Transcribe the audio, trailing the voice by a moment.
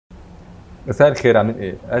مساء الخير، عاملين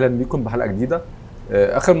ايه؟ اهلا بيكم بحلقه جديده.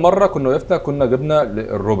 اخر مره كنا وقفنا كنا جبنا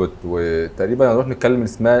الروبوت، وتقريبا هنروح نتكلم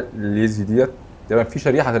اسمها ليزي ديت. تقريبا في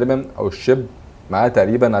شريحه تقريبا او الشب معاها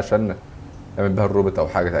تقريبا عشان نعمل بيها الروبوت او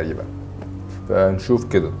حاجه تقريبا. فنشوف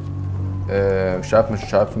كده. مش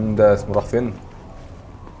عارف مين ده اسمه راح فين.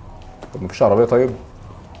 طب مفيش عربيه طيب؟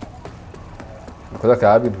 كده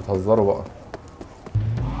كعابي بتهزروا بقى.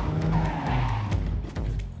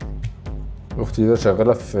 اختي دي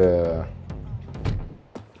شغاله في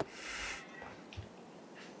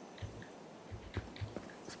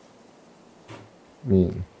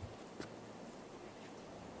مين؟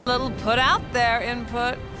 Little put out there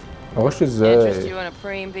input. اخش Interest ازاي؟ you in a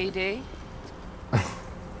preem BD?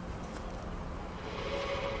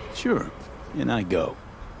 Sure, and I go.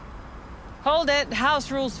 Hold it.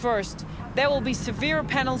 House rules first. There will be severe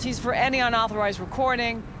penalties for any unauthorized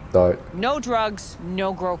recording. طيب No drugs,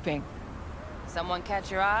 no groping. Someone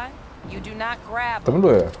catch your eye? You do not grab them.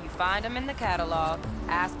 تعملوا ايه؟ You find them in the catalog,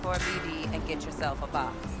 ask for a BD, and get yourself a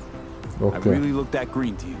box. I اوكي. really look that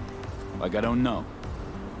green to you. Like I don't know.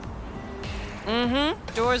 Mm-hmm.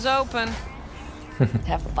 Doors open.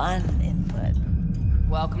 Have fun, input.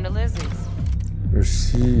 Welcome to Lizzie's.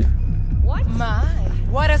 ميرسي. What? My.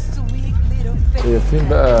 What a sweet little face. هي فين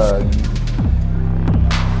بقى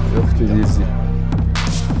اختي ليزي؟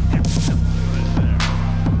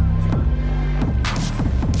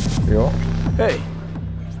 ايوه Hey,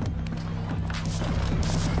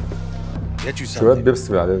 Get you شوية something.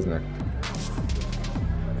 بيبسي بعد اذنك.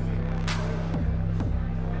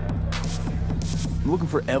 I'm looking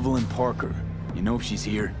for Evelyn Parker. You know if she's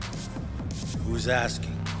here? Who's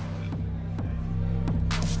asking?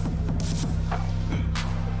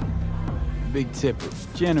 Big tipper.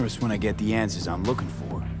 Generous when I get the answers I'm looking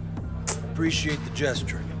for. Appreciate the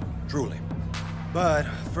gesture, truly. But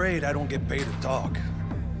afraid I don't get paid to talk.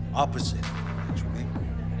 Opposite, actually.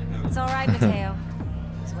 It's all right, Mateo.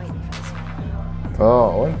 He's waiting for this one.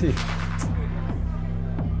 اه وانتي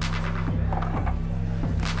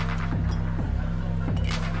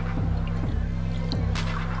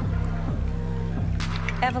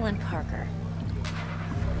Evelyn Parker.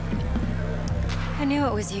 I knew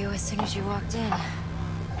it was you as soon as you walked in.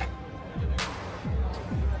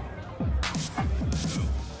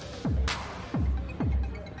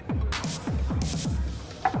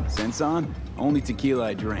 Sense on? Only tequila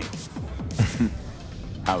I drink.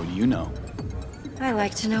 How do you know? I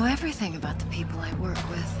like to know everything about the people I work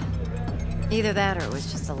with. Either that or it was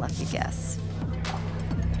just a lucky guess.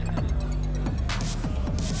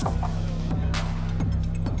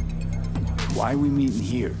 Why are we meeting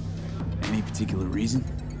here? Any particular reason?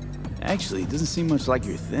 Actually, it doesn't seem much like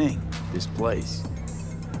your thing, this place.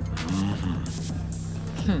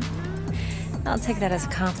 I'll take that as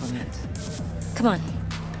a compliment. Come on.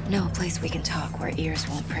 Know a place we can talk where ears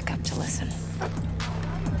won't prick up to listen.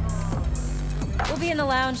 We'll be in the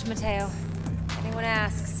lounge, Mateo. If anyone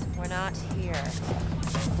asks, we're not here.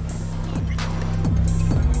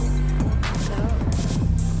 So,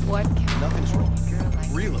 what can Nothing's a wrong. girl like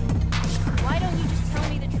Really? Why don't you just tell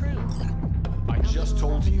me the truth? I just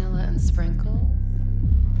told you. Vanilla and sprinkle.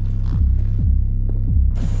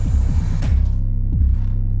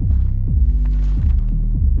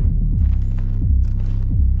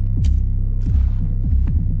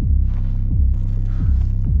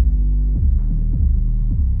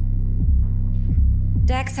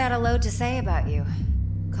 Dex had a load to say about you.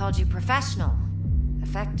 Called you professional,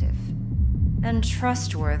 effective, and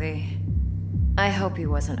trustworthy. I hope he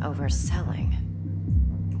wasn't overselling.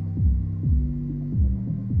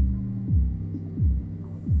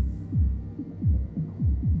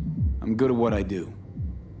 I'm good at what I do.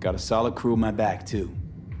 Got a solid crew in my back, too.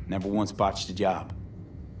 Never once botched a job.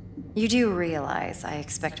 You do realize I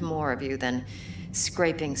expect more of you than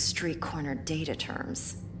scraping street corner data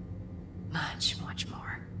terms. Much, much more.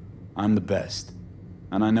 I'm the best,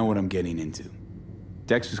 and I know what I'm getting into.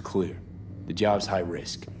 Dex was clear. The job's high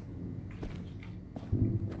risk.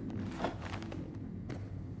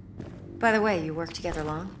 By the way, you work together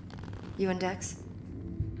long? You and Dex?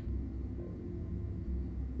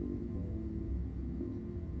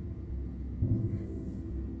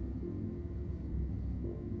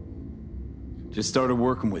 Just started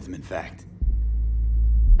working with him, in fact.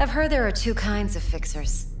 I've heard there are two kinds of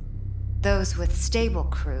fixers. Those with stable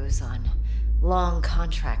crews on long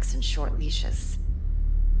contracts and short leashes.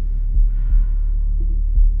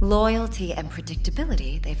 Loyalty and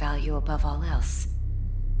predictability they value above all else.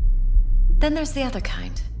 Then there's the other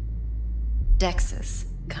kind. Dex's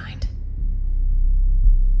kind.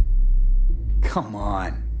 Come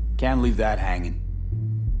on. Can't leave that hanging.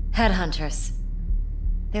 Headhunters.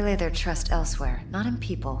 They lay their trust elsewhere, not in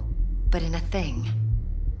people, but in a thing.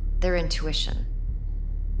 Their intuition.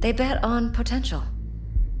 They bet on potential.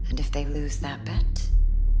 And if they lose that bet,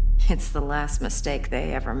 it's the last mistake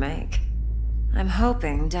they ever make. I'm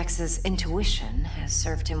hoping Dex's intuition has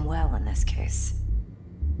served him well in this case.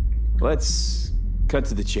 Let's cut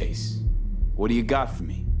to the chase. What do you got for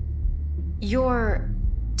me? Your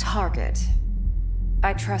target.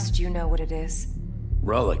 I trust you know what it is.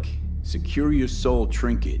 Relic. Secure your soul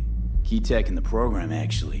trinket. Key tech in the program,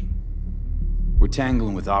 actually. We're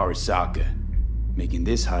tangling with Arasaka, making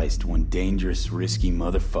this heist one dangerous, risky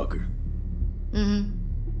motherfucker.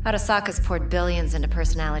 Arasaka's poured billions into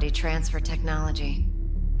personality transfer technology.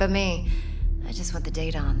 But me, I just want the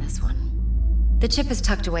data on this one. The chip is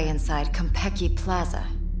tucked away inside Konpeki Plaza,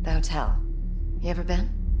 the hotel. You ever been?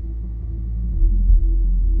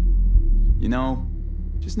 You know,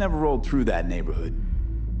 just never rolled through that neighborhood.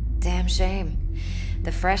 Damn shame.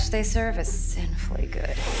 The fresh they serve is sinfully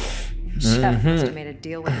good. Chef must have made a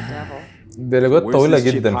deal with the devil. درجات Where's طويلة this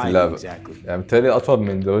chip جدا في hiding اللعبة. exactly? يعني بالتالي أطول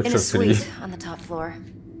من The In Witcher a 3. suite on the top floor.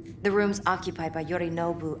 The room's occupied by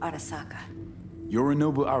Yorinobu Arasaka.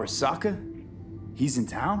 Yorinobu Arasaka? He's in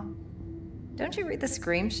town? Don't you read the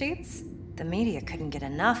scream sheets? The media couldn't get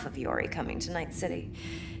enough of Yori coming to Night City.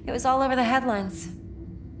 It was all over the headlines.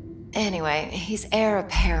 Anyway, he's heir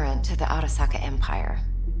apparent to the Arasaka Empire.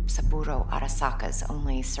 Saburo Arasaka's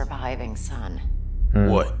only surviving son.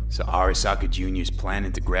 What? So Arasaka Jr.'s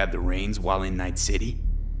planning to grab the reins while in Night City?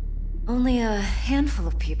 Only a handful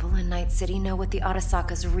of people in Night City know what the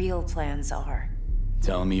Arasaka's real plans are.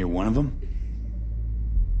 Telling me you're one of them?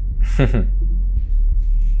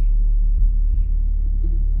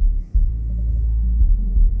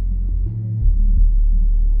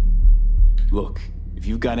 Look, if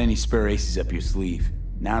you've got any spare aces up your sleeve,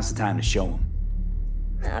 now's the time to show them.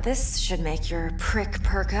 Now this should make your prick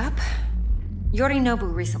perk up.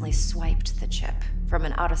 Yorinobu recently swiped the chip from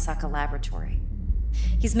an Arasaka laboratory.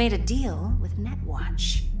 He's made a deal with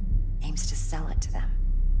Netwatch. Aims to sell it to them.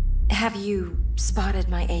 Have you spotted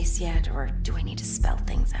my ace yet, or do I need to spell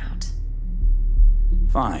things out?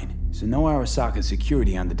 Fine. So no Arasaka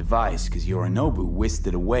security on the device, because Yorinobu whisked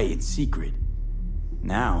it away in secret.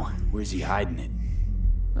 Now, where's he hiding it?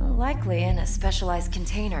 Well, likely in a specialized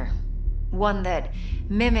container. One that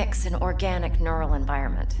mimics an organic neural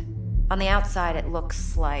environment. On the outside, it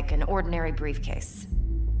looks like an ordinary briefcase.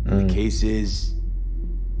 And the case is...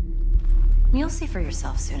 You'll see for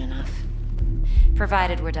yourself soon enough.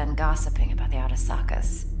 Provided we're done gossiping about the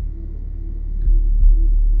Arasakas.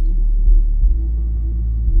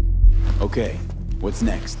 Okay, what's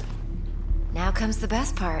next? Now comes the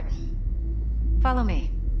best part. Follow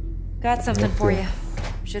me. Got something for you.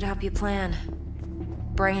 Should help you plan.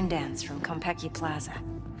 Brain dance from Konpeki Plaza.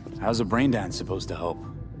 How's a brain dance supposed to help?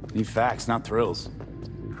 Need facts, not thrills.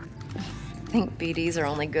 Think BDs are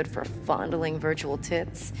only good for fondling virtual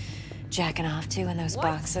tits? Jacking off to in those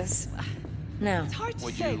boxes? No. It's hard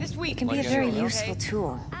to say. This week It can be a very useful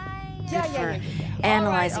tool. Good for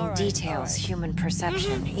analyzing All right, details human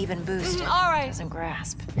perception, even boosted, All right. doesn't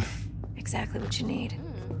grasp. Exactly what you need.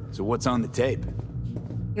 So what's on the tape?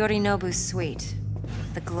 Yorinobu's suite.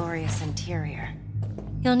 The glorious interior.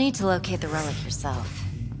 You'll need to locate the relic yourself.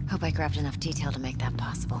 Hope I grabbed enough detail to make that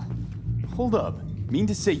possible. Hold up. Mean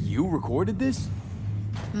to say you recorded this?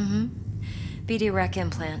 BD Rec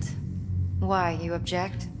implant. Why, you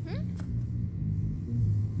object?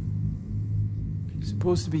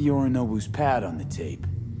 Supposed to be Yorinobu's pad on the tape.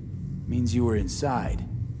 Means you were inside.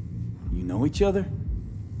 You know each other?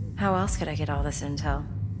 How else could I get all this intel?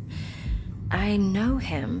 I know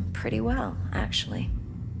him pretty well, actually.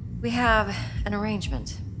 We have an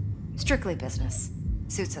arrangement. Strictly business.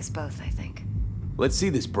 Suits us both, I think. Let's see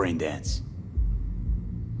this brain dance.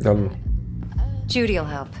 يلا. Judy'll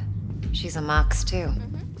help. She's a Mox, too.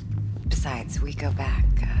 Besides, we go back,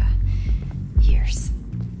 years.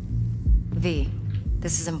 V,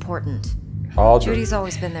 this is important. حاضر. Judy's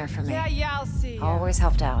always been there for me. Yeah, I'll see. Always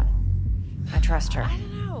helped out. I trust her. I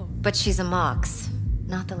don't know. But she's a Mox,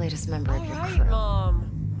 not the latest member of your All right, crew.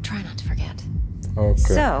 Mom. Try not to forget. Okay.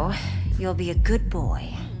 So, you'll be a good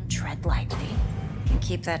boy, tread lightly, and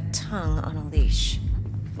keep that tongue on a leash.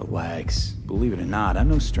 Relax. Believe it or not, I'm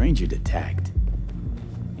no stranger to tact.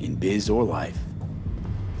 In biz or life.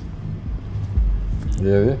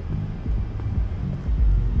 هي دي.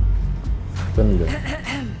 تنجح.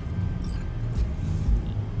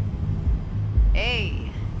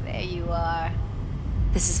 Hey, there you are.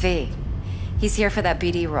 This is V. He's here for that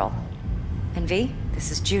BD role. And V,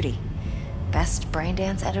 this is Judy. Best brain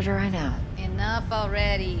dance editor I know. Enough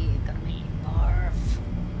already. Gonna make me barf.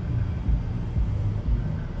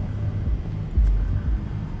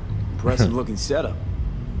 Impressive looking setup.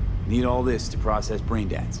 Need all this to process brain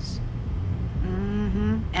dances.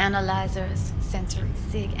 Analyzers, sensory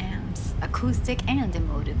sig amps, acoustic and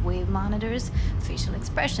emotive wave monitors, facial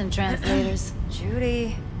expression translators.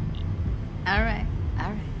 Judy. Alright.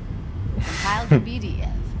 Compiled for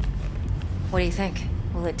BDF. What do you think?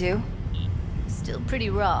 Will it do? Still pretty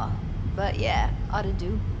raw, but yeah, ought to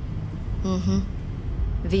do.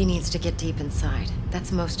 V needs to get deep inside.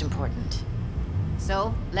 That's most important.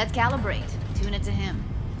 So, let's calibrate. Tune it to him.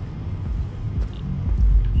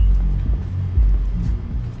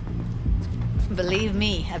 Believe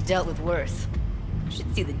me, I've dealt with worse.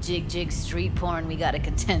 Should see the jig street porn we gotta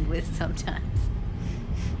contend with sometimes.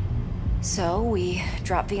 So, we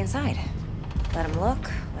drop V inside. Let him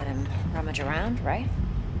look, let him rummage around, right?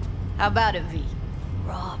 How about it, V?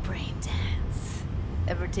 Raw brain dance.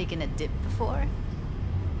 Ever taken a dip before?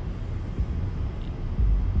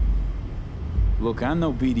 Look, I'm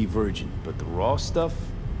no BD virgin, but the raw stuff,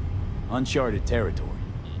 uncharted territory.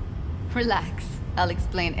 Relax. I'll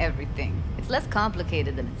explain everything. It's less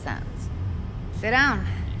complicated than it sounds. Sit down,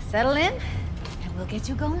 settle in, and we'll get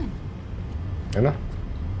you going. هنا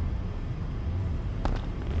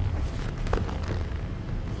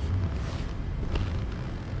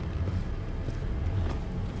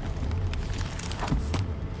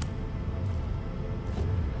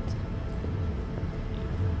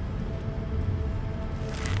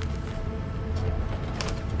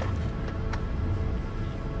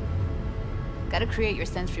Gotta create your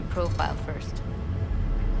sensory profile first.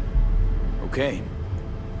 Okay.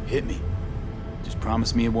 Hit me. Just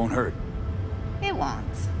promise me it won't hurt. It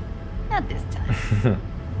won't. Not this time.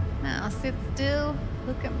 Now sit still,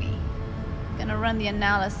 look at me. Gonna run the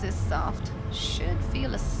analysis soft. Should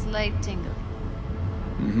feel a slight tingle.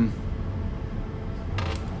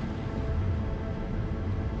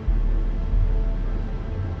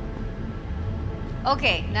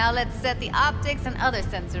 Okay, now let's set the optics and other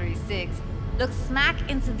sensory sigs. Look smack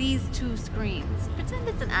into these two screens. Pretend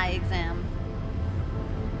it's an eye exam.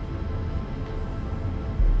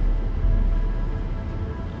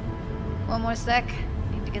 One more sec.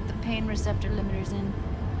 Need to get the pain receptor limiters in.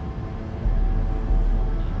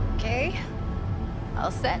 Okay.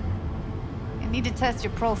 All set. You need to test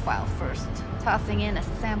your profile first. Tossing in a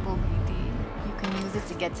sample BD. You can use it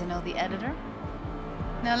to get to know the editor.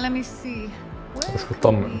 Now let me see. Where مش could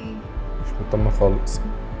مطمن we... مش مطمن خالص.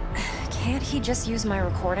 Can't he just use my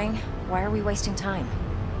recording? Why are we wasting time?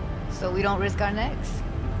 So we don't risk our necks.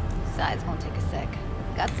 Besides, won't take a sec.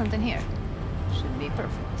 Got something here. Should be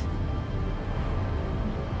perfect.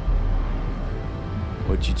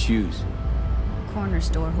 What'd you choose? Corner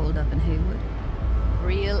store hold up in Haywood.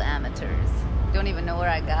 Real amateurs. Don't even know where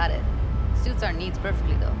I got it. Suits our needs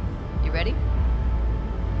perfectly though. You ready?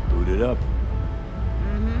 Boot it up.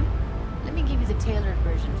 Let me give you the tailored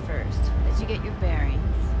version first. Let you get your bearings.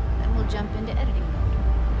 Then we'll jump into editing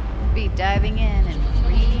mode. Be diving in 3,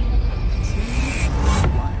 2,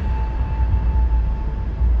 1.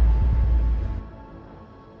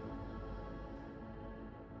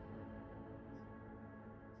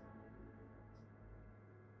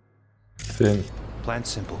 فين؟ Plan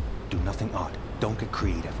simple. Do nothing odd. Don't get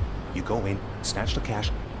creative. You go in, snatch the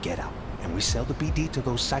cash, get out. And we sell the BD to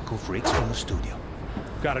those psycho freaks from the studio.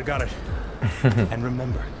 Got it. And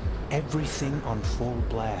remember, everything on full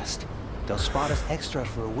blast. They'll spot us extra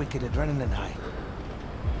for a wicked adrenaline high.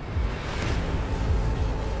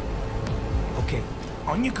 Okay,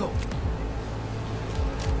 on you go.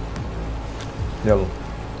 يلا.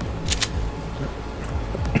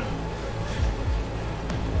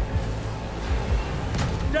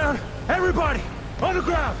 Down! Everybody! On the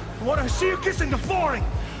ground! I want to see you kissing the flooring!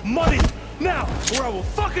 Money! Now! Or I will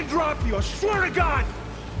fucking drop you! I swear to God!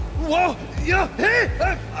 Whoa! Yeah! Hey!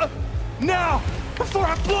 Now! Before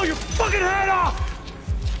I blow your fucking head off!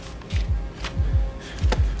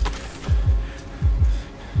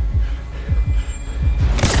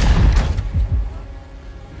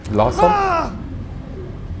 اللي حصل؟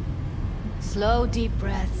 Slow, deep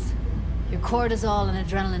breaths. Your cortisol and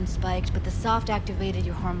adrenaline spiked, but the soft activated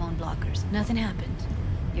your hormone blockers. Nothing happened.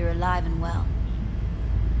 You're alive and well.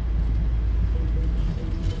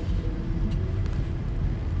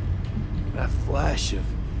 That flash of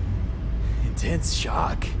intense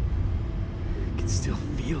shock. I can still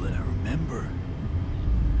feel it, I remember.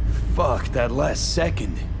 Fuck, that last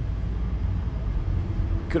second.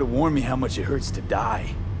 Could have warned me how much it hurts to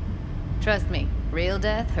die. Trust me, real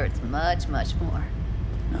death hurts much, much more.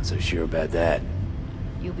 Not so sure about that.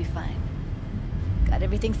 You'll be fine. Got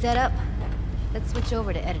everything set up? Let's switch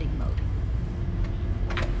over to editing mode.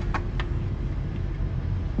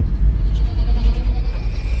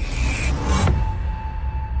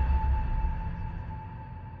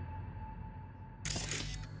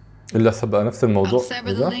 اللي يحصل بقى نفس I'll الموضوع sever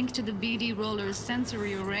ايه the ده؟ link to the BD roller's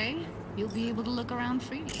sensory array. You'll be able to look around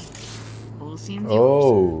freely. Whole scene's yours.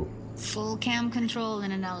 اوه Full cam control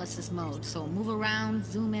in analysis mode, so move around,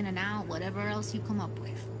 zoom in and out, whatever else you come up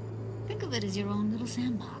with. Think of it as your own little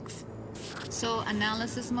sandbox. So,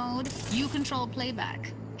 analysis mode, you control playback.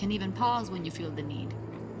 Can even pause when you feel the need.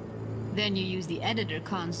 Then you use the editor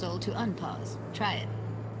console to unpause. Try it.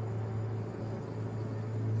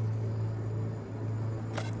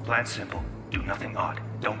 Plan simple. Do nothing odd.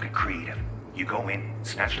 Don't get creative. You go in,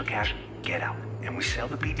 snatch the cash, get out. And we sell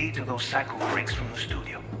the BD to those psycho freaks from the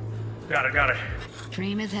studio. Got it.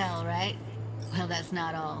 Dream as hell, right? Well, that's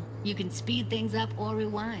not all. You can speed things up or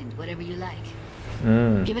rewind, whatever you like.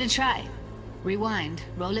 Give it a try. Rewind,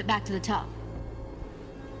 roll it back to the top.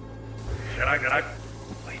 Can I?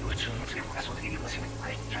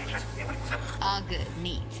 All good,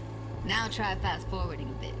 neat. Now try fast forwarding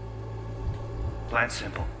a bit. Plan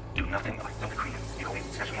simple. Do nothing odd. Don't get creative. You go in,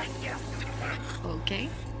 snatch the cash, get out. Okay.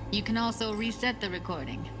 You can also reset the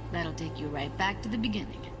recording. That'll take you right back to the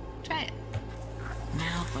beginning. Try it.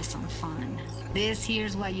 Now for some fun. This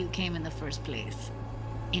here's why you came in the first place.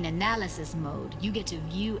 In analysis mode, you get to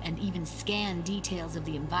view and even scan details of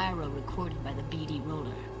the enviro recorded by the BD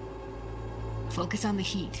roller. Focus on the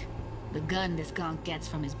heat, the gun this gonk gets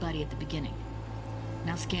from his buddy at the beginning.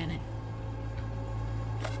 Now scan it.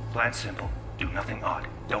 Plan simple. Do nothing odd.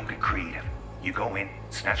 Don't get creative. You go in,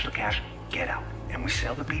 snatch the cash, get out. And we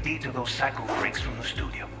sell the BD to those psycho freaks from the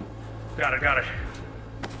studio. Got it.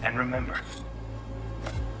 And remember,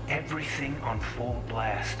 everything on full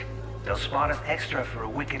blast. They'll spot us extra for a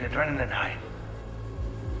wicked adrenaline high.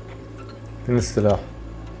 فين السلاح؟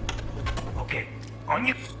 Okay, on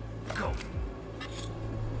you go.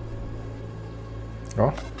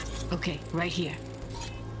 اه Okay, right here.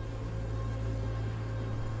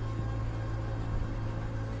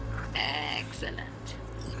 Excellent.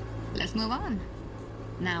 Let's move on.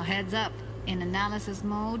 Now heads up. In analysis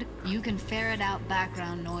mode, you can ferret out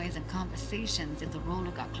background noise and conversations if the roller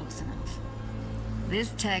got close enough. This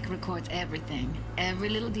tech records everything, every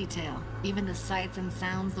little detail, even the sights and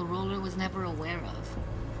sounds the roller was never aware of.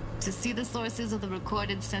 To see the sources of the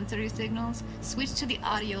recorded sensory signals, switch to the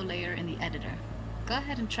audio layer in the editor. Go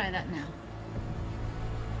ahead and try that now.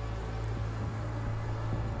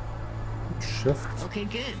 shift. Okay,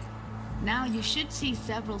 good. Now you should see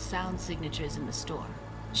several sound signatures in the store.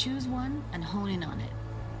 Choose one and hone in on it.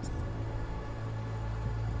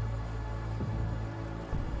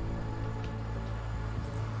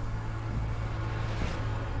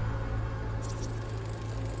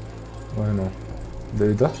 وهنا ده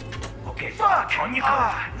ايه ده؟ Okay, fuck! On you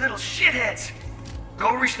go! Little shitheads!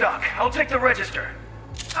 Go restock. I'll take the register.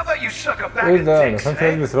 How about you suck a bag ايه of ده؟ انا dicks, فهمت eh?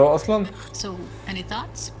 لازم بيسرقوا اصلا؟ So, any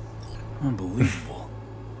thoughts? Unbelievable.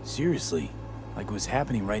 Seriously, like it was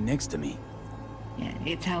happening right next to me. Yeah,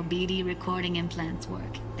 it's how BD recording implants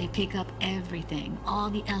work. They pick up everything, all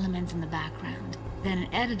the elements in the background. Then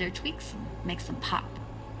an editor tweaks them, makes them pop.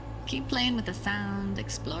 Keep playing with the sound,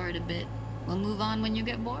 explore it a bit. We'll move on when you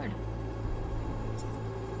get bored.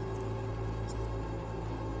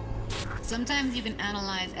 Sometimes you can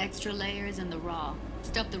analyze extra layers in the raw,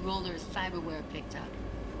 stuff the roller's cyberware picked up.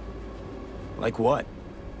 Like what?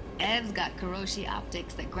 Ev's got Kuroshi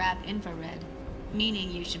optics that grab infrared,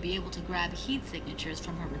 meaning you should be able to grab heat signatures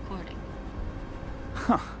from her recording.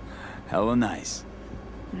 Huh. Hella nice.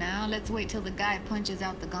 Now let's wait till the guy punches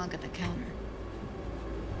out the gonk at the counter.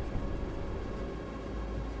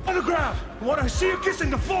 On the ground! I want to see you kissing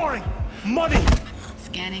the flooring! Money!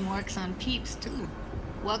 Scanning works on peeps, too.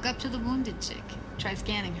 Walk up to the wounded chick. Try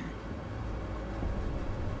scanning her.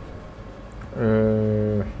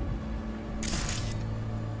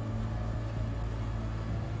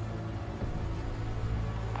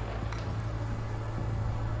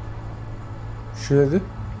 شو دي؟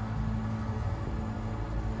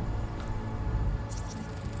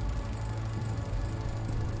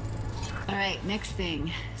 Alright, next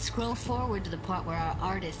thing. Scroll forward to the part where our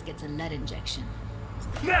artist gets a lead injection.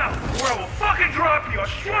 Now, or I will fucking drop you, I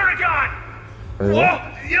swear to God! أيوة.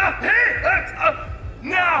 Whoa! Yeah! Hey!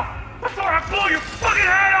 Now! Before I blow your fucking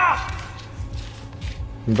head off!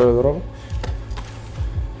 ده يضربه؟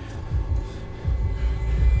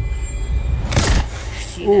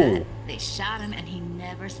 See Ooh. that? They shot him and he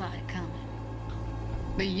never saw it coming.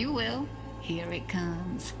 But you will. Here it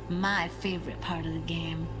comes. My favorite part of the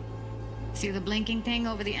game. See the blinking thing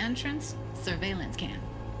over the entrance? Surveillance cam.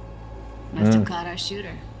 Must have caught our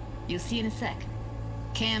shooter. You'll see in a sec.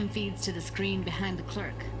 Cam feeds to the screen behind the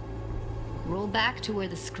clerk. Roll back to where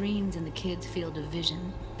the screen's in the kid's field of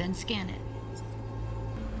vision, then scan it.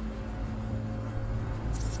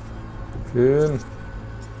 فين؟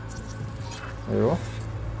 ايوه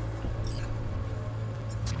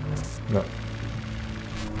لا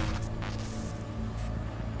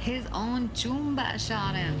His own Chumba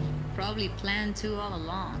shot him. Probably planned to all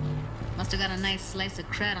along. Must have got a nice slice of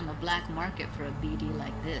cred on the black market for a BD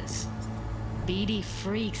like this. BD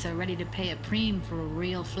freaks are ready to pay a preem for a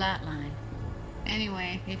real flatline.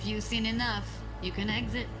 Anyway, if you've seen enough, you can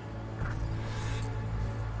exit.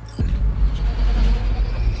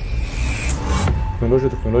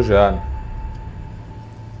 تكنولوجيا يعني.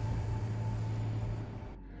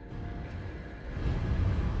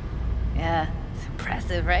 Yeah, it's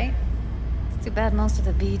impressive, right? It's too bad most of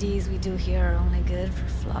the BDs we do here are only good for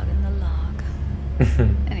flogging the log.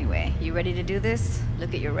 Anyway, you ready to do this?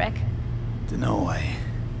 Look at your wreck? Dunno,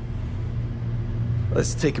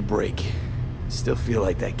 Let's take a break. Still feel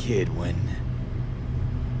like that kid when...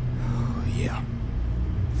 Oh, yeah.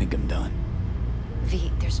 I think I'm done.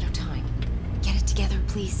 V, there's no time. Get it together,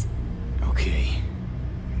 please. Okay.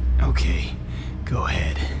 Okay. Go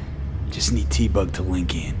ahead. Just need T-Bug to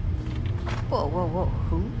link in. Whoa.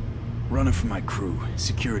 Who? Runner for my crew.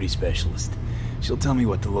 Security specialist. She'll tell me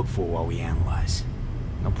what to look for while we analyze.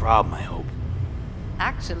 No problem, I hope.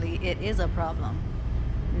 Actually, it is a problem.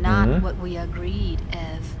 Not what we agreed,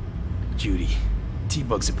 Ev. Judy,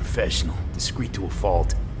 T-Bug's a professional. Discreet to a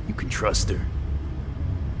fault. You can trust her.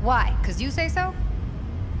 Why? 'Cause you say so?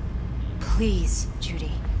 Please,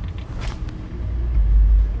 Judy.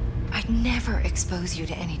 I'd never expose you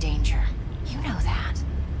to any danger. You know that.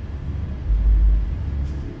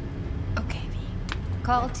 Okay, V.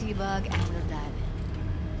 Call T-Bug and we'll dive in.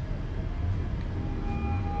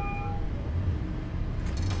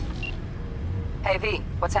 Hey, V,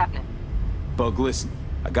 what's happening? Bug, listen.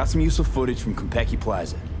 I got some useful footage from Konpeki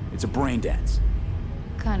Plaza. It's a brain dance.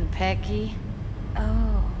 Konpeki?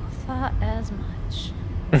 Oh, thought as much.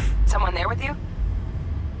 Someone there with you?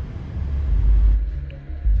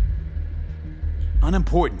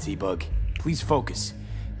 Unimportant, T-Bug. Please focus.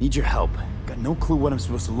 Need your help. Got no clue what I'm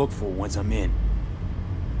supposed to look for once I'm in.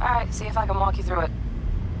 Alright, see if I can walk you through it.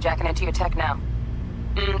 Jacking into your tech now.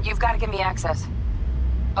 You've got to give me access.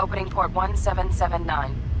 Opening port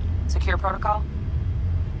 1779. Secure protocol?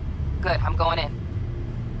 Good, I'm going in.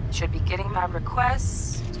 Should be getting my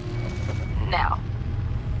request... now.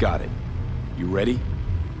 Got it. You ready?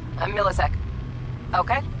 A millisec.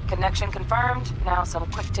 Okay, connection confirmed. Now some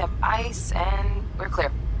quick temp ice and we're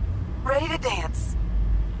clear. Ready to dance.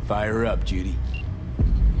 Fire her up, Judy.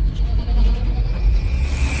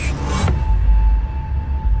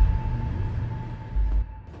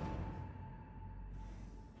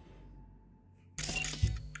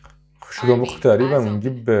 خش جوه مخ تقريبا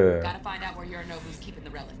ونجيب. Gotta find out where Yorinobu's keeping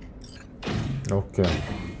the relic. اوكي.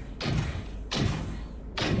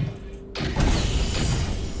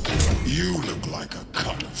 You look like a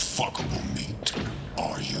cut of fuckable meat,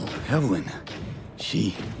 are you? Evelyn.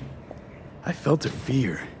 I felt her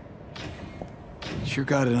fear. Sure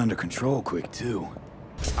got it under control quick, too.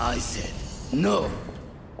 I said no.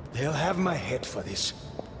 They'll have my head for this.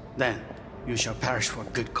 Then you shall perish for a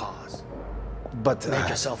good cause. But, Make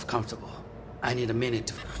yourself comfortable. I need a minute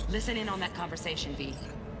to... Listen in on that conversation, V.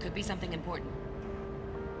 Could be something important.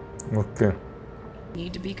 اوكي.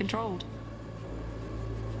 Need to be controlled.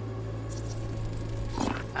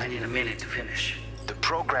 I need a minute to finish. The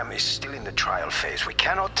program is still in the trial phase. We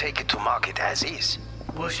cannot take it to market as is.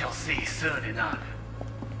 We shall see soon enough.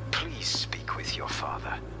 Please speak with your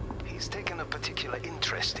father. He's taken a particular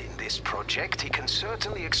interest in this project. He can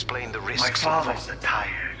certainly explain the risks. My father's a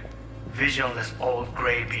tired, visionless old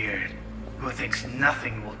graybeard who thinks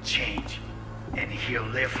nothing will change, and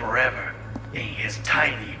he'll live forever in his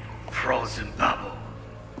tiny, frozen bubble.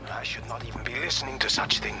 I should not even be listening to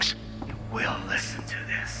such things. You will listen to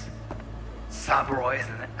this. Saburo is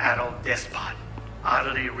an adult despot,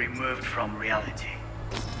 utterly removed from reality.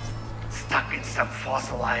 Stuck in some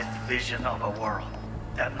fossilized vision of a world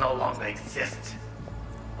that no longer exists.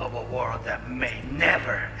 Of a world that may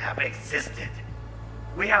never have existed.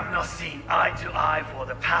 We have not seen eye to eye for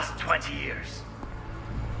the past 20 years.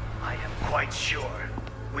 I am quite sure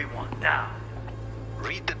we want now.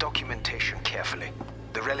 Read the documentation carefully.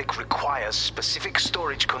 The relic requires specific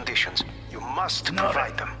storage conditions. You must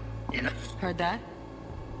provide them. Heard that?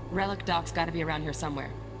 Relic docs gotta be around here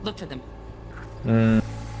somewhere. Look for them.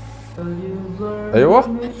 ايوه.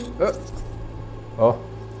 اه.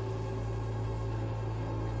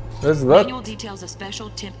 Where's that? Manual details a special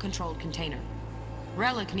temp-controlled container.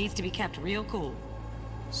 Relic needs to be kept real cool.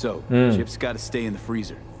 So, chips gotta stay in the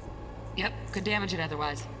freezer. Yep, could damage it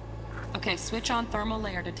otherwise. Okay, switch on thermal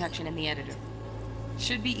layer detection in the editor.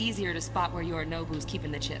 Should be easier to spot where Yorinobu's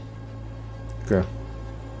keeping the chip. اوكي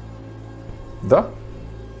ده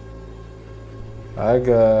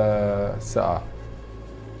حاجة ساقعة.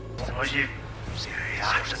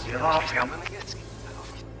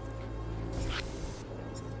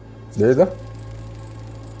 ده ايه ده؟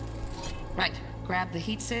 Right. Grab the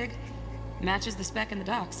heat sig. Matches the spec in the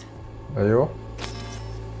docks. ايوه.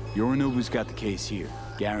 Yorinobu's got the case here,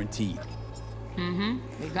 guaranteed. Mm-hmm.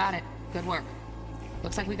 We got it. Good work.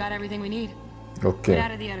 Looks like we got everything we need. Okay. Get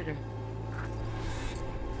out of the editor.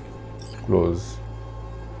 Close.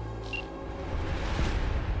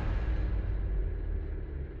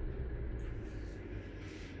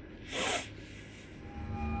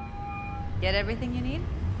 Get everything you need?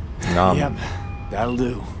 Nom. Yep, that'll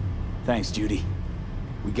do. Thanks, Judy.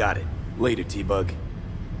 We got it. Later, T-Bug.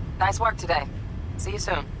 Nice work today. See you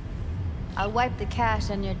soon. I'll wipe the cache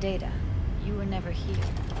and your data. You were never here.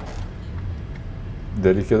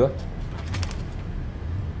 داري كده.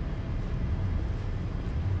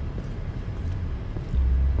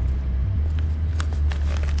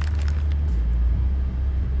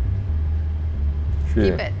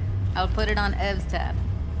 Keep it. I'll put it on Ev's tab.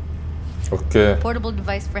 Okay. Portable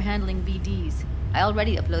device for handling BDs. I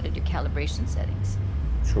already uploaded your calibration settings.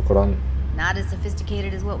 شكرا. Not as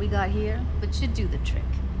sophisticated as what we got here, but should do the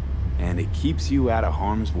trick. And it keeps you out of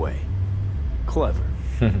harm's way. Clever.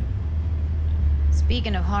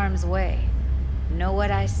 Speaking of harm's way, know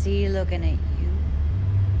what I see looking at you?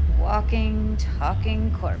 Walking, talking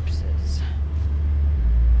corpses.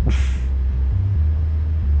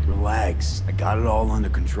 Relax. I got it all under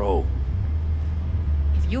control.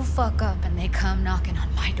 If you fuck up and they come knocking on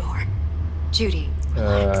my door, Judy,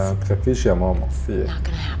 relax. تخافيش يا ماما. في Not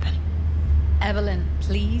gonna happen. Evelyn,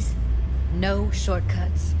 please, no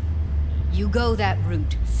shortcuts. You go that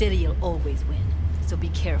route, City'll always win. So be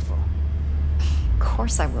careful. Of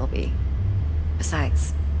course I will be.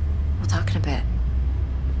 Besides, we'll talk in a bit.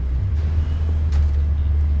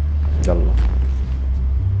 يلا.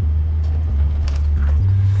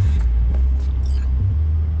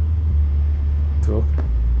 شوف.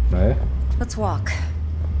 اهي. Let's walk.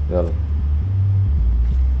 يلا.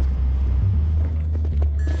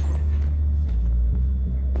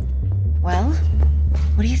 Well,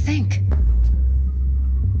 what do you think?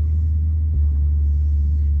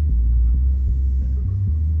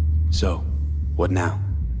 So, what now?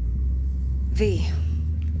 V,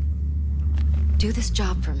 do this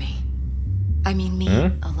job for me. I mean me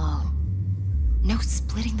alone. No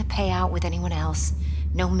splitting the payout with anyone else.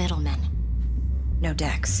 No middlemen. No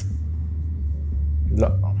Dex.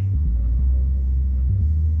 لا.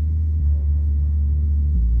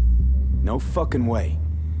 No fucking way.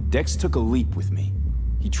 Dex took a leap with me.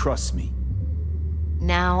 He trusts me.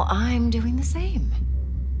 Now I'm doing the same.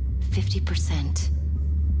 50%.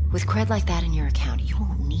 With cred like that in your account, you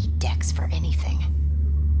won't need Dex for anything.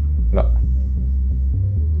 لا.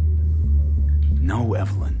 No,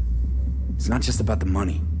 Evelyn. It's not just about the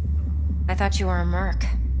money. I thought you were a merc.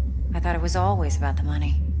 I thought it was always about the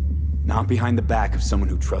money. Not behind the back of someone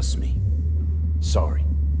who trusts me. Sorry.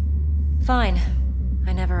 Fine.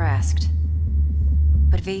 I never asked.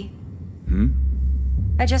 But V?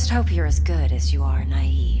 I just hope you're as good as you are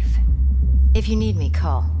naive. If you need me,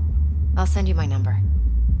 call. I'll send you my number.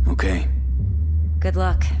 Okay. Good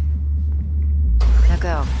luck. Now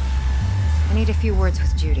go. I need a few words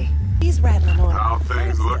with Judy. He's rattling on. How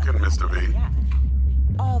things looking, Mr. V?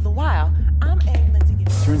 All the while, I'm angling to get...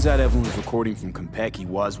 Turns out Evelyn's recording from Konpeki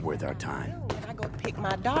was worth our time. I go pick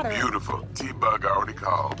my daughter. Beautiful. T-Bug already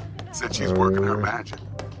called. Said she's working her magic.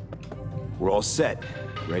 We're all set.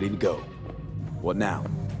 Ready to go. What now?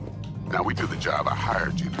 Now we do the job I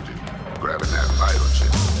hired you to do. Grabbing that vital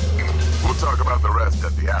chip. We'll talk about the rest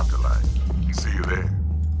at the afterlife. See you there.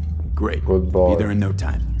 Great. Goodbye. Be there in no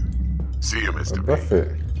time. See you, Mr. V.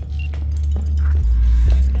 perfect.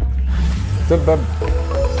 الباب.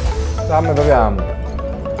 يا عم باب يا عم.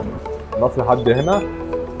 نقف لحد هنا.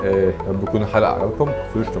 يا رب تكون الحلقة عجبتكم.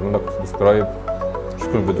 متنسوش تعملوا لايك وسبسكرايب.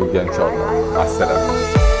 اشوفكم الفيديو الجاي ان شاء الله. مع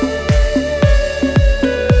السلامة.